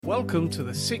Welcome to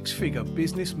the Six Figure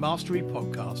Business Mastery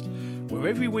Podcast, where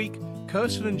every week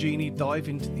Kirsten and Jeannie dive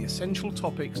into the essential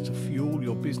topics to fuel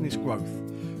your business growth,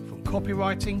 from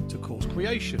copywriting to course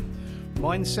creation,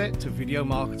 mindset to video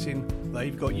marketing.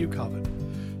 They've got you covered.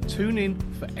 Tune in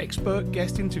for expert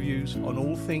guest interviews on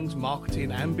all things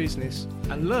marketing and business,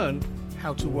 and learn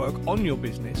how to work on your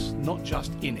business, not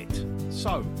just in it.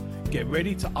 So, get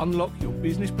ready to unlock your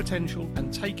business potential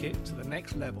and take it to the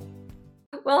next level.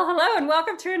 Well, hello and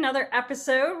welcome to another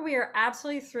episode. We are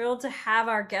absolutely thrilled to have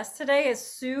our guest today is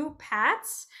Sue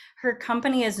Patz. Her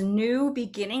company is New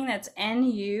Beginning, that's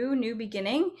N-U, New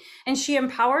Beginning, and she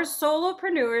empowers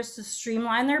solopreneurs to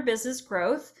streamline their business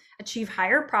growth, achieve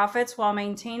higher profits while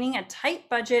maintaining a tight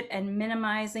budget and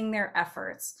minimizing their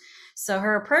efforts. So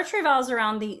her approach revolves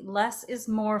around the less is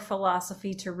more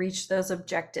philosophy to reach those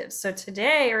objectives. So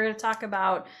today we're going to talk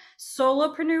about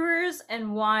solopreneurs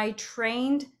and why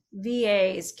trained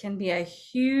VAs can be a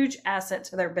huge asset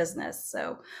to their business.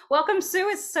 So welcome, Sue.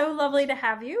 It's so lovely to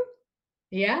have you.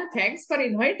 Yeah, thanks for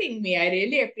inviting me. I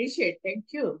really appreciate it. Thank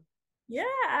you. Yeah,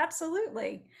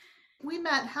 absolutely. We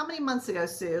met how many months ago,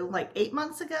 Sue? Like 8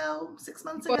 months ago, 6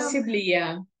 months ago? Possibly,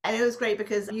 yeah. And it was great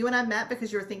because you and I met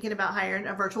because you were thinking about hiring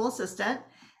a virtual assistant.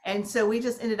 And so we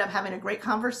just ended up having a great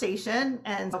conversation.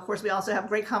 And of course, we also have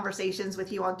great conversations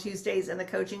with you on Tuesdays and the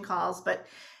coaching calls. But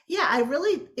yeah,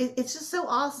 it's just so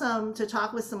awesome to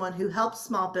talk with someone who helps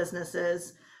small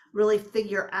businesses really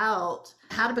figure out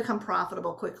how to become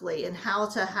profitable quickly and how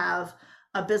to have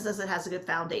a business that has a good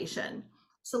foundation.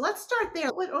 So let's start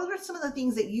there. What are some of the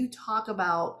things that you talk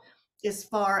about as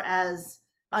far as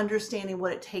understanding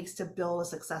what it takes to build a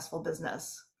successful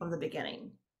business from the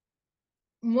beginning?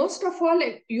 Most of all,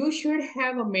 you should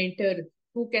have a mentor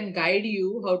who can guide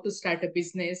you how to start a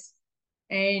business.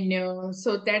 And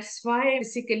so that's why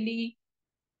basically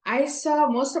I saw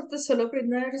most of the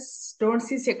solopreneurs don't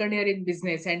see second year in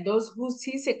business. And those who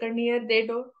see second year,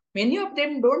 many of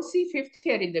them don't see fifth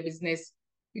year in the business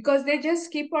because they just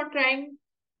keep on trying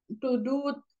to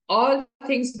do all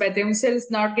things by themselves,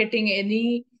 not getting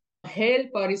any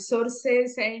help or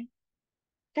resources and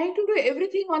trying to do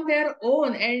everything on their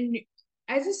own. And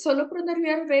as a solopreneur, you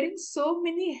are wearing so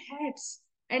many hats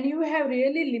and you have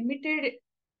really limited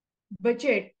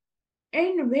budget.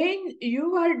 And when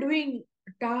you are doing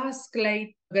tasks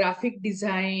like graphic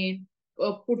design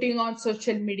or putting on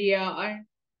social media, and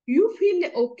you feel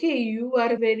okay, you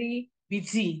are very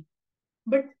busy,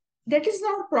 but that is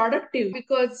not productive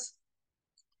because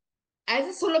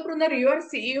as a solopreneur, you are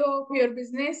CEO of your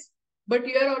business, but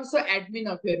you are also admin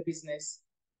of your business.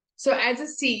 So as a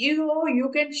CEO, you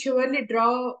can surely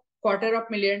draw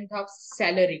 $250,000 of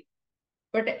salary.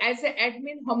 But as an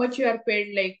admin, how much you are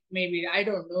paid? Like maybe, I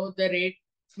don't know the rate,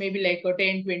 maybe like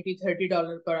 $10, $20,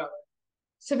 $30 per hour.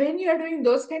 So when you are doing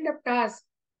those kind of tasks,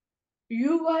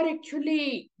 you are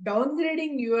actually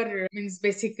downgrading your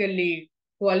basically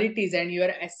qualities and your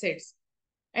assets.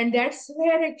 And that's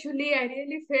where actually I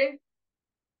really felt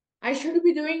I should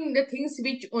be doing the things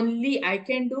which only I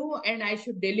can do, and I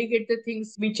should delegate the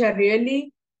things which are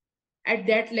really at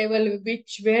that level,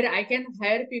 where I can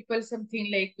hire people something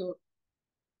like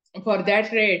for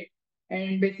that rate,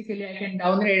 and basically I can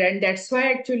downgrade. And that's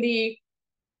why actually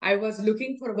I was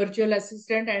looking for virtual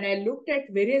assistant, and I looked at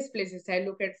various places. I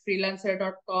looked at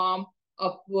freelancer.com,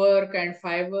 Upwork and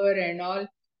Fiverr and all.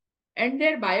 And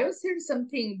their bio said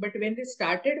something, but when they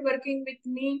started working with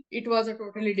me, it was a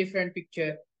totally different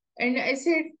picture. And I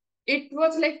said, it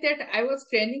was like that I was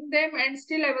training them and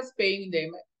still I was paying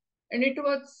them. And it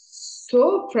was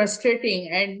so frustrating.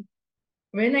 And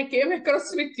when I came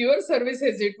across with your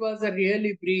services, it was a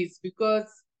really breeze because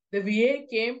the VA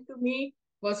came to me,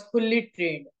 was fully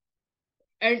trained.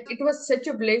 And it was such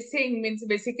a blessing,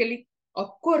 basically,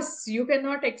 of course, you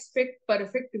cannot expect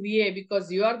perfect VA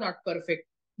because you are not perfect.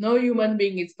 No human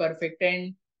being is perfect.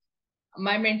 And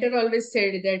my mentor always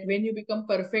said that when you become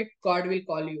perfect, God will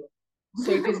call you.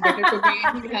 So it is better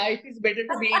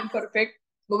to be imperfect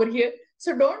over here.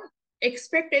 So don't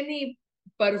expect any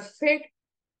perfect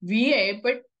VA,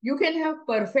 but you can have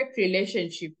perfect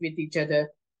relationship with each other.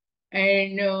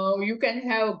 And you can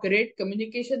have great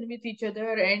communication with each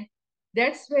other. And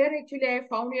that's where actually I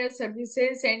found your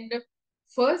services. And the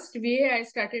first VA I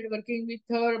started working with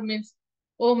her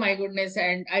oh my goodness.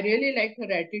 And I really liked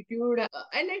her attitude.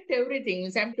 I liked everything.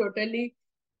 I'm totally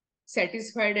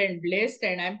satisfied and blessed.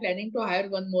 And I'm planning to hire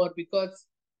one more because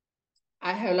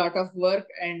I have a lot of work.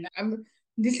 And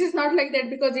this is not like that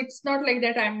because it's not like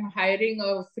that I'm hiring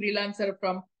a freelancer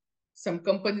from some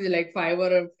companies like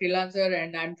Fiverr or freelancer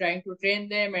and I'm trying to train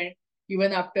them. And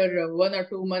even after 1 or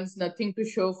 2 months, nothing to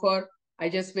show for. I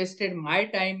just wasted my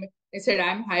time I said,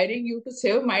 I'm hiring you to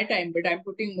save my time, but I'm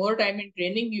putting more time in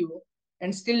training you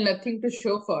and still nothing to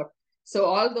show for. So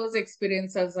all those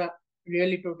experiences are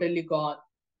really totally gone.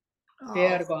 They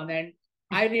Oh, are gone. And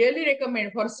I really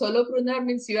recommend for solopreneur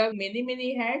means you have many,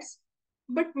 many hats,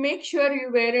 but make sure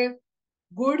you wear a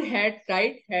good hat,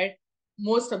 right hat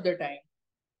most of the time.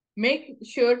 Make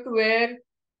sure to wear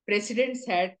president's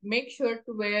hat, make sure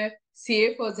to wear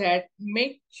CFO's hat,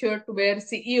 make sure to wear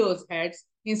CEO's hats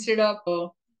instead of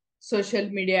social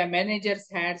media managers'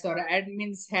 hats or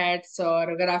admin's hats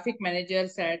or graphic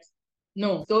managers' hats.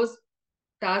 No, those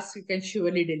tasks you can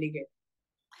surely delegate.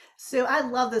 so I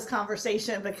love this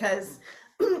conversation because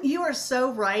you are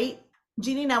so right.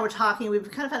 Jeannie and I were talking, we've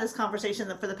kind of had this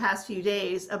conversation for the past few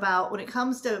days about when it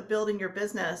comes to building your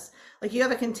business, like you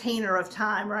have a container of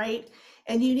time, right?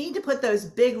 And you need to put those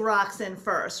big rocks in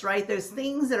first, right? Those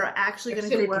things that are actually going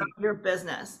to grow Absolutely. your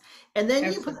business. And then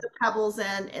you put Absolutely. the pebbles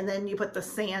in, and then you put the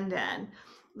sand in.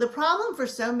 The problem for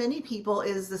so many people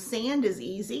is the sand is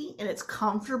easy and it's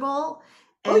comfortable.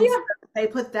 Oh, And so yeah. they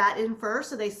put that in first.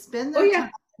 So they spend Oh, their yeah.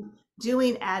 time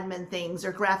doing admin things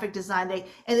or graphic design day,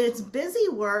 and it's busy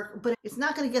work, but it's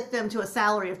not going to get them to a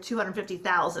salary of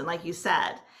 250,000 like you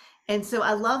said. And so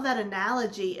I love that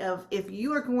analogy of if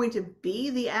you are going to be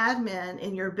the admin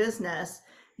in your business,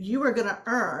 you are going to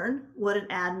earn what an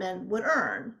admin would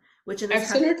earn, which in this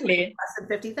country is Absolutely. less than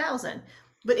 50,000.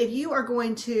 But if you are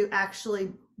going to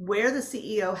actually wear the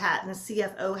CEO hat and the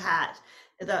CFO hat,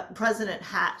 the president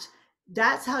hat,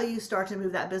 that's how you start to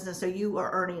move that business. So you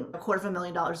are earning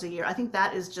 $250,000 a year. I think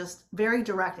that is just very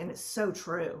direct and it's so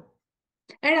true.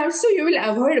 And also, you will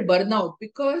avoid burnout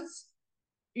because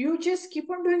you just keep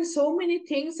on doing so many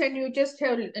things and you just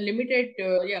have a limited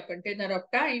container of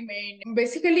time. And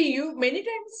basically, you many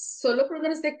times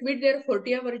solopreneurs they quit their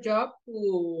 40-hour job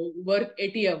to work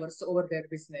 80 hours over their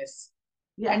business.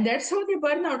 Yeah. And that's how they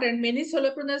burn out. And many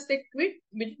solopreneurs they quit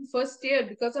within first year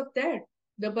because of that,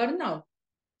 the burnout.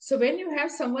 So when you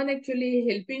have someone actually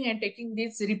helping and taking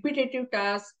these repetitive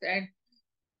tasks and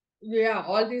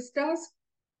all these tasks,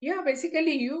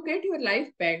 basically you get your life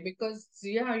back because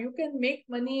you can make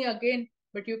money again,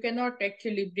 but you cannot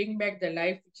actually bring back the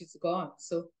life which is gone.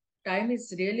 So time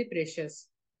is really precious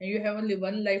and you have only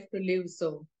one life to live.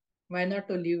 So why not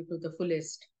to live to the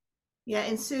fullest? Yeah.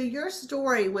 And so your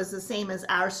story was the same as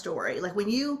our story. Like when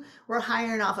you were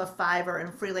hiring off of Fiverr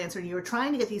and Freelancer, and you were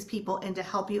trying to get these people in to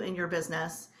help you in your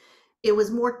business, it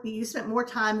was more, you spent more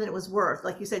time than it was worth.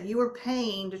 Like you said, you were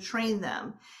paying to train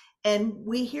them. And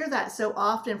we hear that so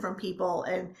often from people.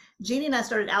 And Jeannie and I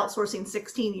started outsourcing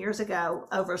 16 years ago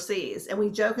overseas. And we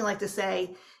joke and like to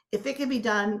say, if it could be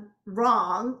done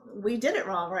wrong, we did it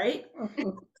wrong, right?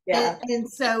 Yeah. And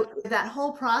so that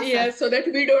whole Yeah, process. so that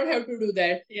we don't have to do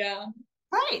that. Yeah.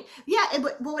 Right. Yeah.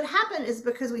 But what happened is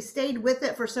because we stayed with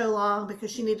it for so long,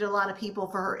 because she needed a lot of people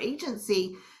for her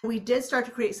agency, we did start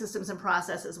to create systems and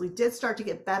processes. We did start to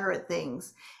get better at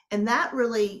things. And that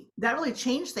really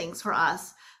changed things for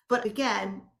us. But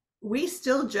again, we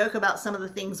still joke about some of the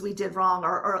things we did wrong,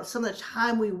 or some of the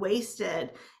time we wasted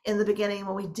in the beginning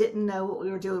when we didn't know what we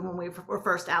were doing when we were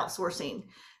first outsourcing.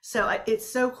 So it's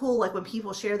so cool, like when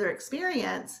people share their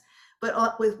experience.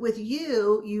 But with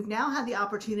you, you've now had the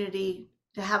opportunity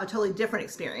to have a totally different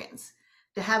experience,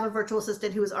 to have a virtual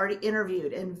assistant who was already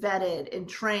interviewed and vetted and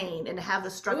trained, and to have the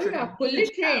Oh, structure to yeah, manage fully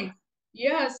them. trained.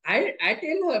 Yes, I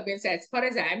tell her, means as far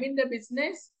as I'm in the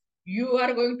business, you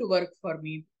are going to work for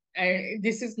me. And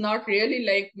this is not really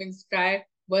like, means try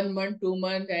 1 month, 2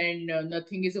 months, and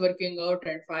nothing is working out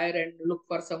and fire and look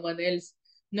for someone else.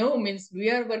 No, means we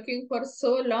are working for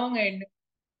so long and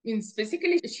means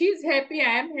basically she's happy,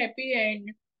 I am happy,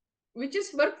 and we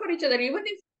just work for each other. Even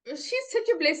if she's such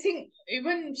a blessing,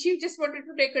 even she just wanted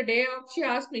to take a day off. She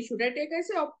asked me, should I take? I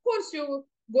said, of course, you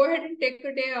go ahead and take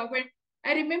a day off. And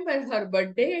I remember her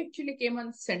birthday actually came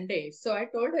on Sunday. So I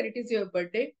told her, it is your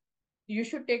birthday. You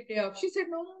should take day off. She said,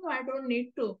 no, no, no, I don't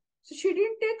need to. So she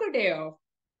didn't take a day off. Oh,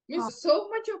 Means so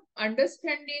much of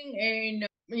understanding.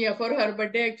 And for her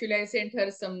birthday, actually, I sent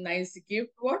her some nice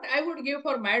gift. What I would give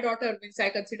for my daughter, means I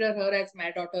consider her as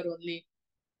my daughter only,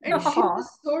 and she Aw. was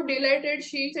so delighted.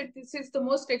 She said, this is the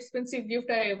most expensive gift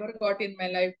I ever got in my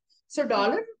life. So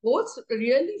dollar goes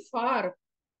really far.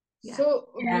 yeah. So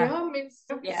Yeah. means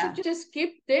Yeah. so just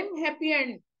keep them happy,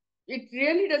 and it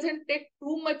really doesn't take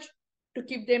too much to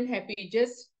keep them happy.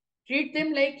 Just treat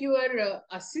them like your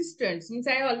assistants. Means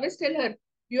I always tell her,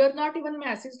 you are not even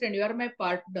my assistant, you are my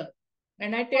partner.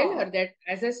 And I tell Oh, her that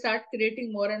as I start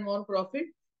creating more and more profit,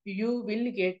 you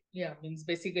will get, means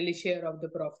basically share of the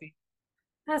profit.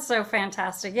 That's so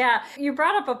fantastic. Yeah. You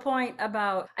brought up a point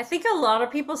about, I think a lot of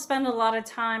people spend a lot of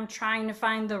time trying to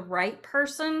find the right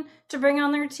person to bring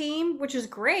on their team, which is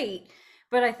great.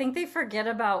 But I think they forget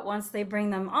about once they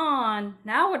bring them on,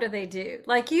 now what do they do?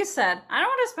 Like you said, I don't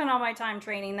want to spend all my time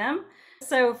training them.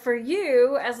 So for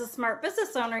you as a smart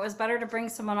business owner, it was better to bring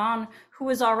someone on who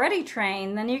was already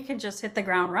trained, then you can just hit the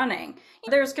ground running.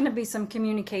 There's going to be some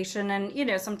communication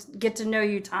and, some get to know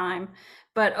you time.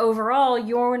 But overall,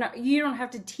 you don't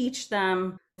have to teach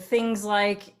them things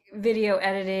like video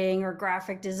editing or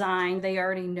graphic design. They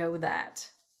already know that.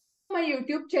 My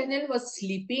YouTube channel was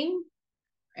sleeping,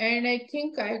 and I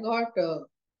think I got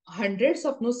hundreds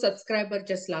of new subscribers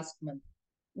just last month.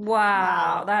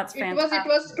 Wow, that's fantastic. It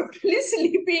was totally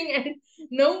sleeping, and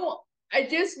no, I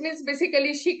just miss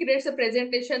basically she creates a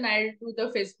presentation, I do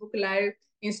the Facebook Live,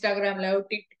 Instagram Live,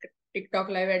 TikTok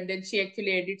Live, and then she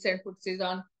actually edits and puts it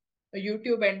on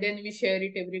YouTube, and then we share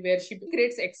it everywhere. She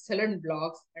creates excellent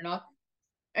blogs and all,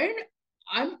 and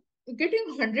I'm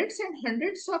getting hundreds and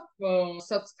hundreds of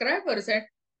subscribers, and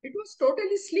it was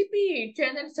totally sleepy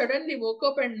channel suddenly woke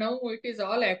up, and now it is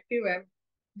all active. I'm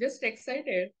just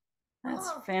excited.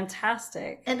 That's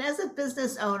fantastic. And as a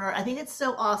business owner, I think it's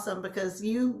so awesome because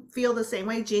you feel the same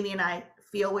way Jeannie and I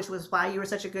feel, which was why you were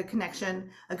such a good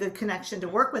connection to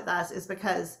work with us, is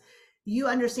because you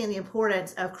understand the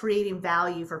importance of creating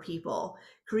value for people,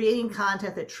 creating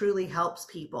content that truly helps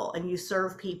people, and you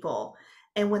serve people.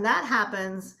 And when that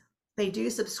happens, they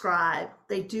do subscribe,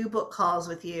 they do book calls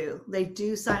with you, they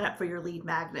do sign up for your lead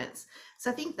magnets. So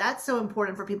I think that's so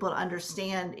important for people to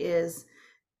understand is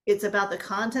it's about the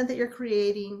content that you're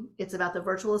creating. It's about the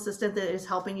virtual assistant that is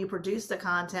helping you produce the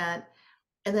content.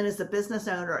 And then as a business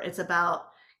owner, it's about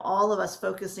all of us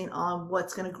focusing on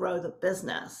what's going to grow the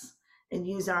business and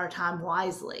using our time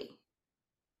wisely.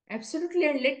 Absolutely.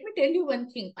 And let me tell you one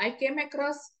thing. I came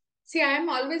across, see, I am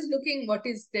always looking what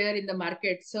is there in the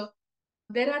market. So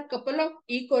there are a couple of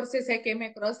e-courses I came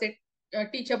across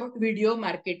that teach about video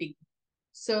marketing.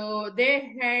 So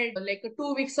they had like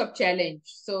 2 weeks of challenge.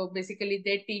 So basically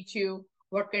they teach you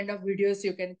what kind of videos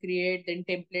you can create, then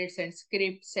templates and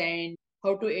scripts and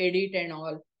how to edit and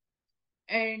all.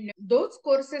 And those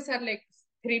courses are like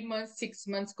 3 months, 6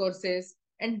 months courses,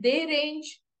 and they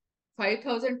range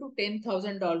 $5,000 to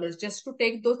 $10,000 just to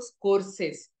take those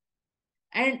courses.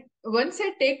 And once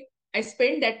I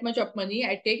spend that much of money,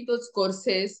 I take those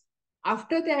courses.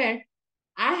 After that,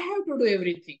 I have to do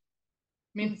everything.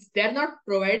 Means they're not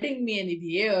providing me any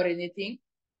VA or anything.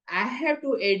 I have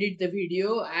to edit the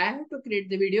video. I have to create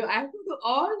the video. I have to do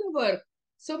all the work.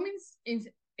 So means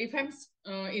if I'm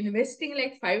investing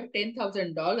like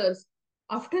 $5,000-$10,000,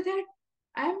 after that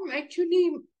I'm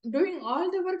actually doing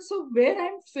all the work. So where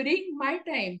I'm freeing my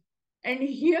time, and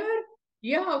here,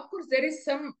 yeah, of course there is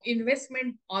some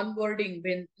investment onboarding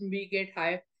when we get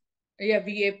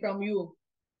VA from you.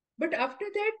 But after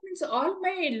that means all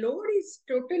my load is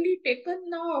totally taken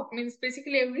now. Means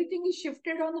basically everything is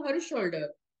shifted on her shoulder.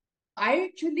 I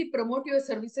actually promote your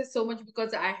services so much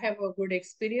because I have a good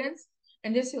experience.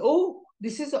 And they say, oh,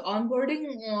 this is onboarding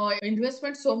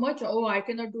investment so much. Oh, I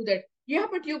cannot do that. Yeah,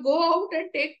 but you go out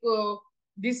and take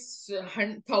this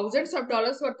thousands of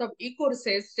dollars worth of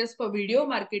e-courses just for video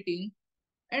marketing.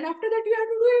 And after that, you have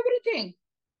to do everything.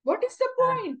 What is the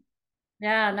point?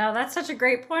 Yeah, no, that's such a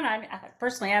great point. I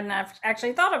personally hadn't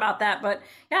actually thought about that, but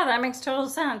yeah, that makes total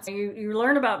sense. You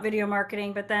learn about video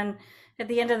marketing, but then at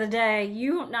the end of the day,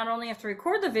 you not only have to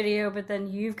record the video, but then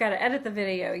you've got to edit the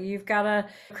video. You've got to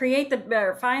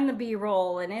find the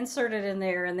B-roll and insert it in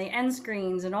there, and the end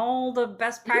screens and all the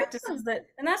best practices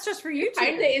and that's just for YouTube.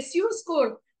 Find the SEO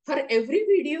score. For every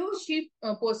video she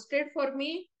posted for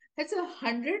me has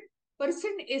 100%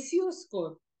 SEO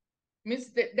score.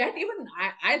 Means that even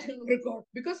I don't record,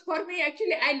 because for me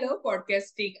actually I love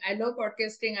podcasting. I love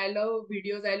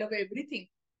videos, I love everything.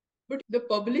 But the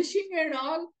publishing and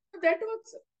all, that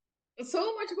was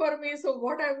so much for me. So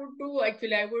what I would do,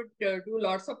 actually I would do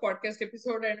lots of podcast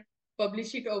episode and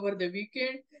publish it over the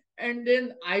weekend. And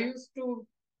then I used to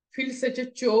feel such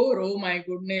a chore. Oh my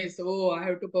goodness. Oh, I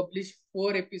have to publish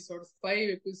 4 episodes, 5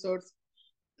 episodes.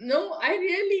 No, I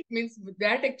really means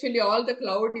that actually all the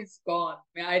cloud is gone.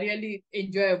 I really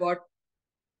enjoy what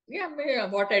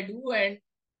I do, and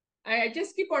I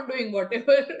just keep on doing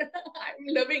whatever. I'm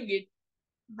loving it.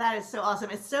 That is so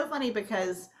awesome. It's so funny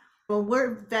because when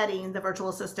we're vetting the virtual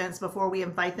assistants before we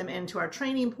invite them into our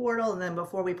training portal and then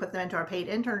before we put them into our paid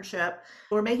internship,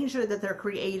 we're making sure that they're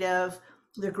creative,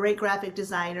 They're great graphic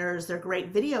designers, they're great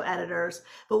video editors.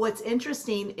 But what's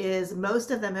interesting is most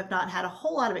of them have not had a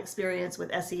whole lot of experience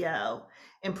with SEO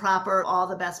and proper all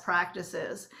the best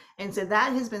practices. And so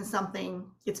that has been something,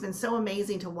 it's been so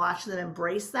amazing to watch them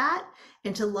embrace that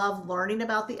and to love learning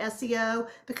about the SEO,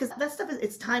 because that stuff is,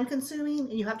 it's time consuming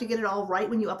and you have to get it all right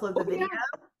when you upload the video.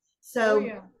 So,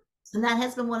 and that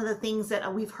has been one of the things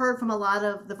that we've heard from a lot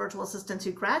of the virtual assistants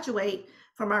who graduate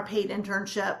from our paid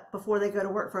internship before they go to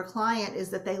work for a client, is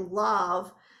that they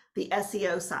love the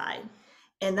SEO side.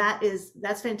 And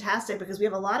that's fantastic, because we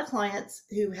have a lot of clients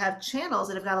who have channels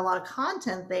that have got a lot of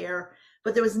content there,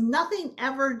 but there was nothing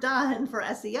ever done for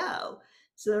SEO.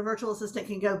 So the virtual assistant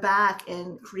can go back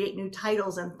and create new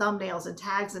titles and thumbnails and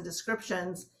tags and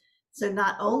descriptions. So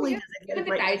not only does it get a the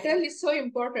great title is so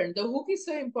important, the hook is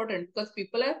so important, because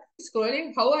people are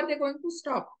scrolling, how are they going to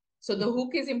stop? So the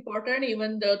hook is important,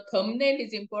 even the thumbnail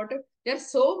is important. There are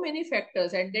so many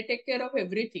factors and they take care of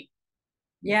everything.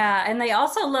 Yeah, and they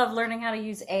also love learning how to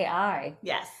use AI.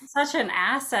 Yes. Such an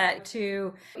asset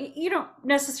to, you don't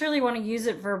necessarily want to use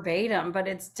it verbatim, but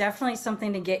it's definitely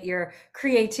something to get your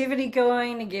creativity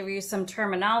going, to give you some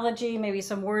terminology, maybe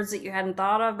some words that you hadn't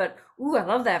thought of, but ooh, I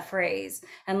love that phrase.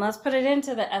 And let's put it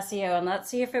into the SEO and let's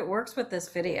see if it works with this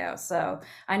video. So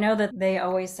I know that they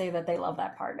always say that they love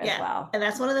that part as well. And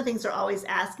that's one of the things they're always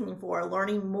asking for,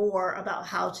 learning more about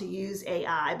how to use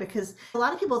AI, because a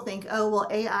lot of people think, oh, well,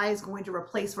 AI is going to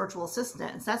replace virtual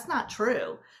assistants. That's not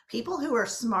true. People who are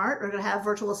smart are going to have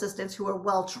virtual assistants who are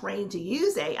well trained to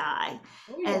use AI.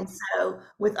 And so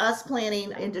with us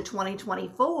planning into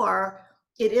 2024,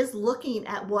 it is looking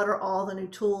at what are all the new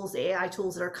tools, the AI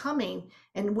tools that are coming,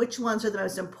 and which ones are the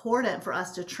most important for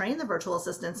us to train the virtual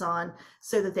assistants on,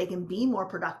 so that they can be more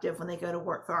productive when they go to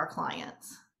work for our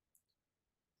clients.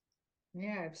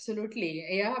 Yeah, absolutely.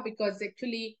 Yeah, because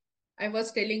actually I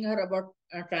was telling her about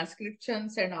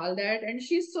transcriptions and all that, and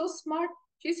she's so smart.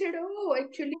 She said, oh,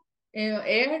 actually,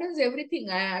 AI does everything.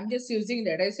 I'm just using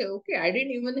that. I said, okay, I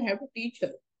didn't even have to teach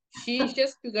her. She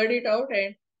just figured it out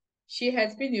and she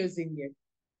has been using it.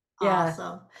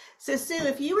 Awesome. So Sue,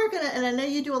 if you were going to, and I know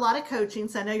you do a lot of coaching,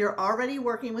 so I know you're already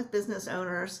working with business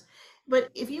owners, but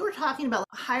if you were talking about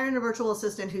hiring a virtual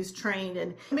assistant who's trained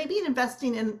and maybe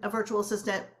investing in a virtual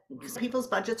assistant, because people's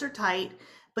budgets are tight,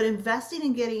 but investing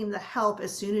in getting the help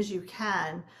as soon as you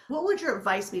can, what would your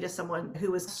advice be to someone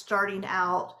who is starting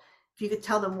out? If you could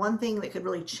tell them one thing that could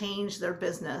really change their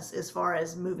business as far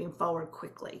as moving forward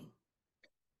quickly.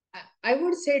 I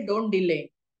would say don't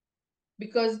delay.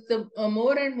 Because the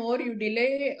more and more you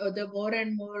delay, the more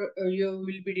and more you will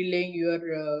be delaying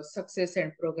your success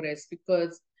and progress.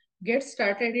 Because get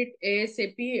started it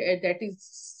ASAP. That is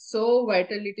so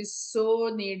vital. It is so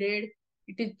needed.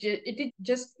 It is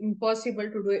just impossible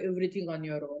to do everything on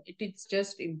your own. It is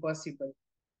just impossible.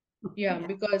 Yeah,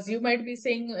 because you might be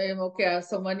saying, okay,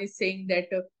 someone is saying that,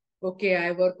 okay,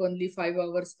 I work only 5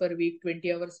 hours per week,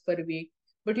 20 hours per week,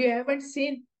 but you haven't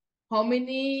seen how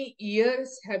many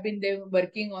years have been they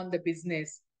working on the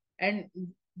business. And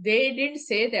they didn't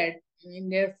say that in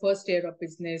their first year of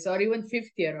business or even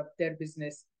fifth year of their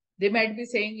business. They might be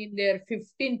saying in their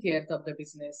 15th year of the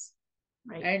business.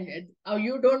 Right. And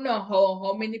you don't know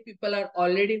how many people are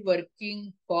already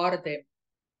working for them.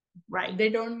 Right. They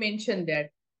don't mention that.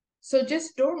 So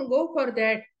just don't go for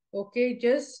that. Okay,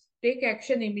 just take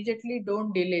action immediately.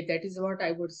 Don't delay. That is what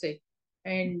I would say.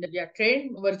 And yeah,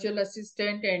 train virtual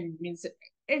assistant and means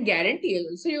and guarantee.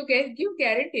 So you can give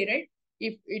guarantee, right?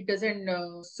 If it doesn't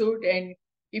suit and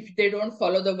if they don't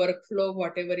follow the workflow,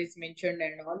 whatever is mentioned,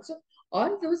 and also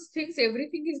all those things,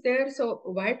 everything is there. So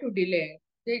why to delay?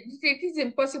 It is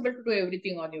impossible to do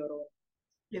everything on your own.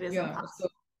 It is impossible. So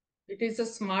it is a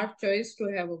smart choice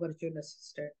to have a virtual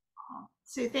assistant.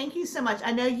 Sue, thank you so much.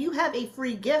 I know you have a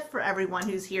free gift for everyone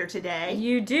who's here today.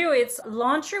 You do. It's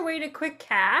Launch Your Way to Quick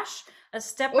Cash, a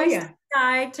step-by-step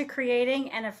guide to creating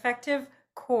an effective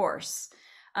course.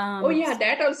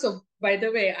 That also, by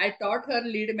the way, I taught her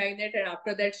lead magnet, and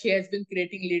after that she has been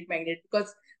creating lead magnet,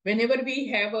 because whenever we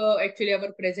have actually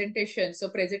our presentation, so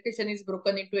presentation is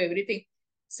broken into everything.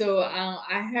 So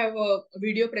I have a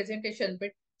video presentation,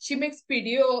 but she makes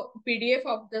PDF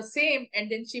of the same,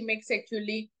 and then she makes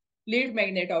actually lead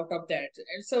magnet out of that.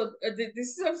 And so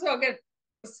this is also again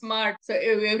smart. So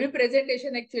every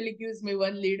presentation actually gives me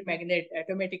one lead magnet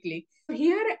automatically.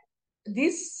 Here,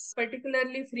 this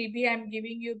particularly freebie I'm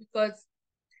giving you because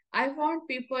I want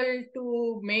people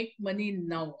to make money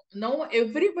now. Now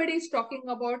everybody is talking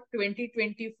about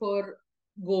 2024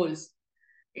 goals.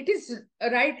 It is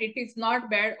right. It is not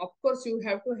bad. Of course, you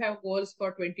have to have goals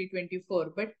for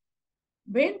 2024. But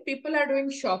when people are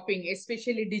doing shopping,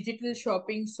 especially digital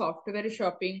shopping, software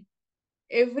shopping,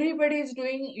 everybody is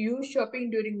doing huge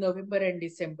shopping during November and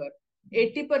December.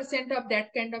 80% of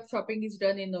that kind of shopping is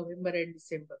done in November and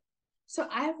December. So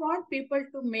I want people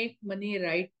to make money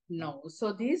right now.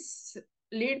 So this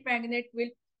lead magnet will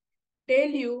tell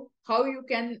you how you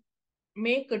can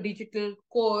make a digital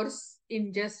course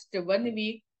in just 1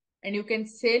 week, and you can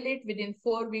sell it within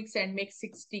 4 weeks and make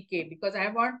 60K, because I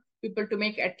want people to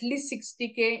make at least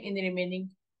 60K in the remaining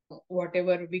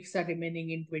whatever weeks are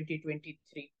remaining in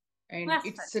 2023. And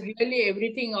it's really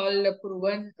everything, all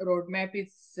proven. Roadmap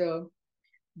is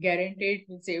guaranteed.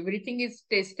 It's everything is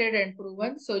tested and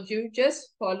proven. So you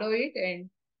just follow it and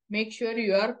make sure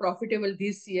you are profitable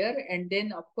this year, and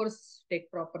then of course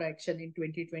take proper action in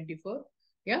 2024.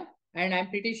 Yeah. And I'm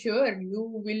pretty sure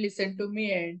you will listen to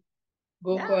me and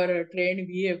go for a trained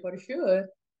VA for sure.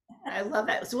 I love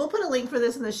that. So we'll put a link for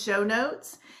this in the show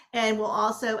notes, and we'll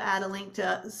also add a link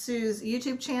to Sue's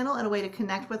YouTube channel and a way to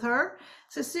connect with her.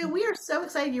 So Sue, we are so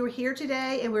excited you were here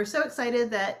today, and we're so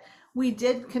excited that we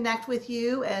did connect with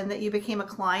you and that you became a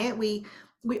client. We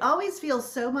always feel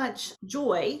so much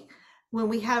joy when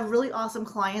we have really awesome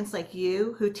clients like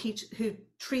you who treat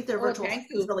their virtual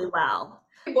assistants really well.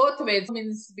 Both ways,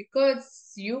 means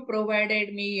because you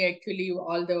provided me actually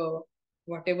all the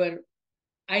whatever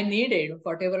I needed,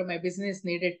 whatever my business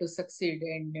needed to succeed.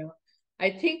 And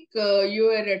I think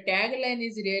your tagline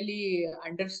is really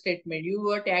understatement.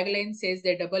 Your tagline says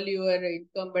that double your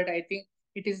income, but I think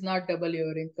it is not double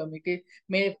your income. It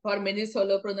is for many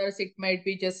solopreneurs, it might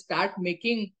be just start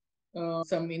making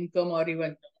some income, or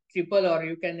even triple, or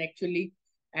you can actually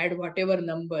add whatever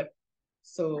number.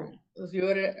 So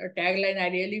your tagline, I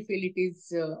really feel it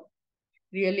is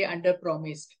really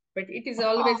under-promised. But it is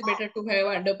always better to have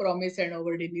under-promise and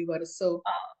over-deliver. So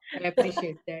I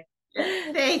appreciate that.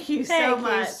 Thank you so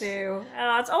much, Sue.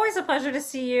 It's always a pleasure to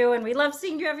see you, and we love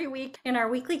seeing you every week in our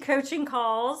weekly coaching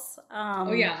calls.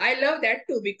 Oh yeah, I love that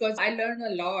too, because I learn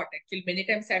a lot. Actually, many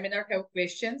times I may not have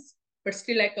questions, but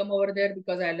still I come over there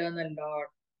because I learn a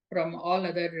lot from all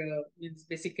other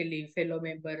basically fellow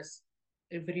members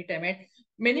every time. And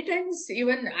many times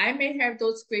even I may have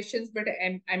those questions, but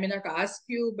I may not ask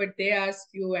you, but they ask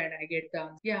you and I get the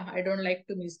answer. Yeah, I don't like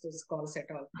to miss those calls at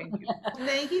all. Thank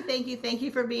you. Thank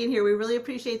you for being here. We really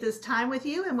appreciate this time with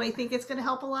you, and we think it's going to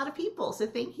help a lot of people. So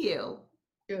thank you.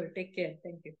 Sure, take care.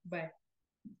 Thank you. Bye.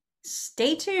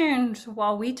 Stay tuned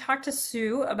while we talk to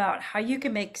Sue about how you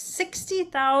can make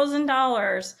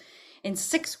 $60,000 in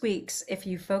 6 weeks if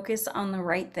you focus on the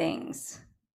right things.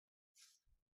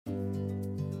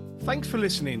 Thanks for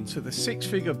listening to the Six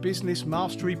Figure Business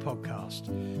Mastery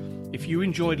Podcast. If you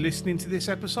enjoyed listening to this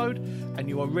episode and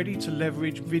you are ready to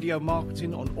leverage video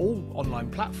marketing on all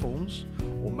online platforms,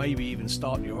 or maybe even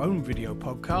start your own video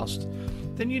podcast,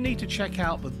 then you need to check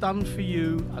out the Done For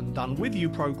You and Done With You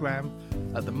program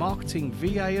at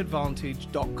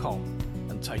themarketingvaadvantage.com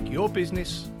and take your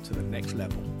business to the next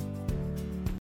level.